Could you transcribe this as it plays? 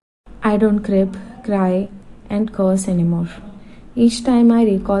I don't crib, cry, and curse anymore. Each time I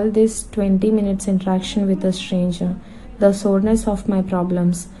recall this 20 minutes interaction with a stranger, the soreness of my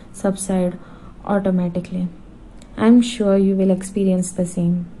problems subside automatically. I'm sure you will experience the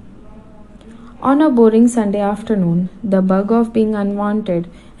same. On a boring Sunday afternoon, the bug of being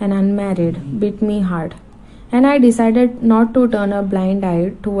unwanted and unmarried bit me hard, and I decided not to turn a blind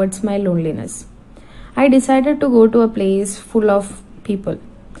eye towards my loneliness. I decided to go to a place full of people.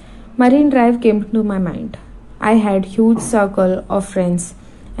 Marine Drive came to my mind. I had huge circle of friends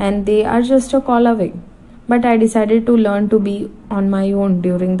and they are just a call away. But I decided to learn to be on my own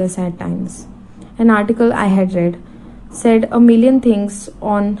during the sad times. An article I had read said a million things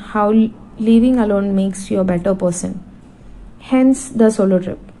on how living alone makes you a better person. Hence the solo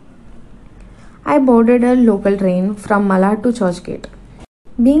trip. I boarded a local train from Malad to Churchgate.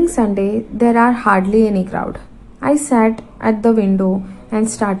 Being Sunday, there are hardly any crowd. I sat at the window and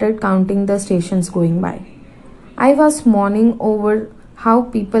started counting the stations going by. I was mourning over how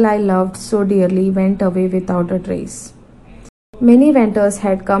people I loved so dearly went away without a trace. Many vendors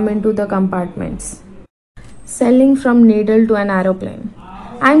had come into the compartments, selling from needle to an aeroplane.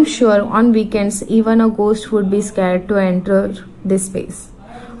 I'm sure on weekends even a ghost would be scared to enter this space.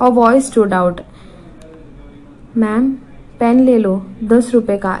 A voice stood out. Ma'am, pen ले लो 10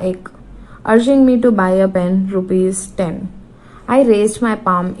 रुपए का एक, urging me to buy a pen rupees 10. I raised my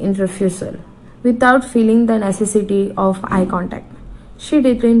palm in refusal, without feeling the necessity of eye contact. She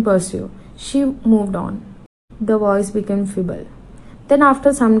didn't pursue. She moved on. The voice became feeble. Then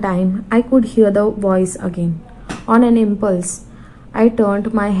after some time, I could hear the voice again. On an impulse, I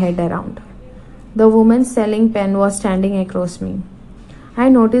turned my head around. The woman selling pen was standing across me. I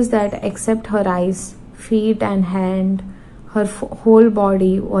noticed that except her eyes, feet and hand, her whole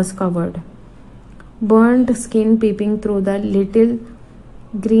body was covered. Burnt skin peeping through the little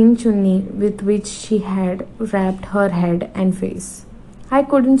green chunni with which she had wrapped her head and face. I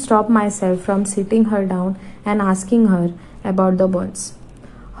couldn't stop myself from sitting her down and asking her about the burns.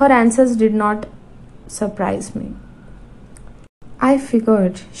 Her answers did not surprise me. I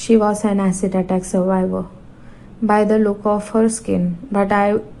figured she was an acid attack survivor by the look of her skin, but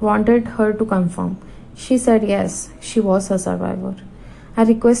I wanted her to confirm. She said yes, she was a survivor. I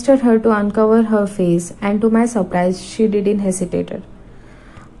requested her to uncover her face, and to my surprise, she didn't hesitate.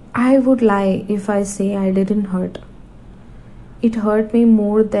 I would lie if I say I didn't hurt. It hurt me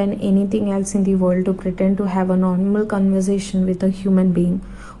more than anything else in the world to pretend to have a normal conversation with a human being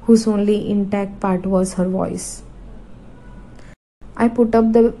whose only intact part was her voice. I put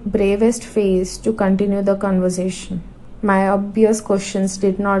up the bravest face to continue the conversation. My obvious questions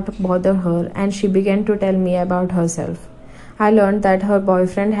did not bother her, and she began to tell me about herself. I learned that her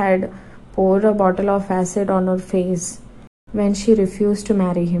boyfriend had poured a bottle of acid on her face when she refused to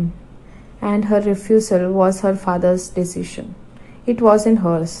marry him, and her refusal was her father's decision. It wasn't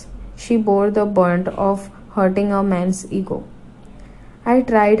hers. She bore the brunt of hurting a man's ego. I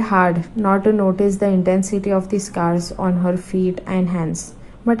tried hard not to notice the intensity of the scars on her feet and hands,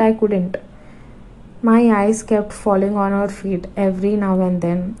 but I couldn't. My eyes kept falling on her feet every now and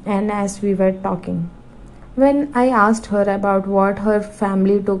then, and as we were talking. When I asked her about what her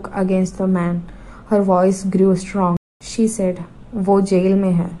family took against the man, her voice grew strong. She said, "वो jail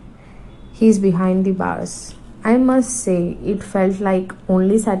में है. He's behind the bars." I must say it felt like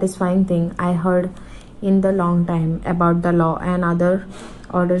only satisfying thing I heard in the long time about the law and other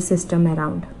order system around.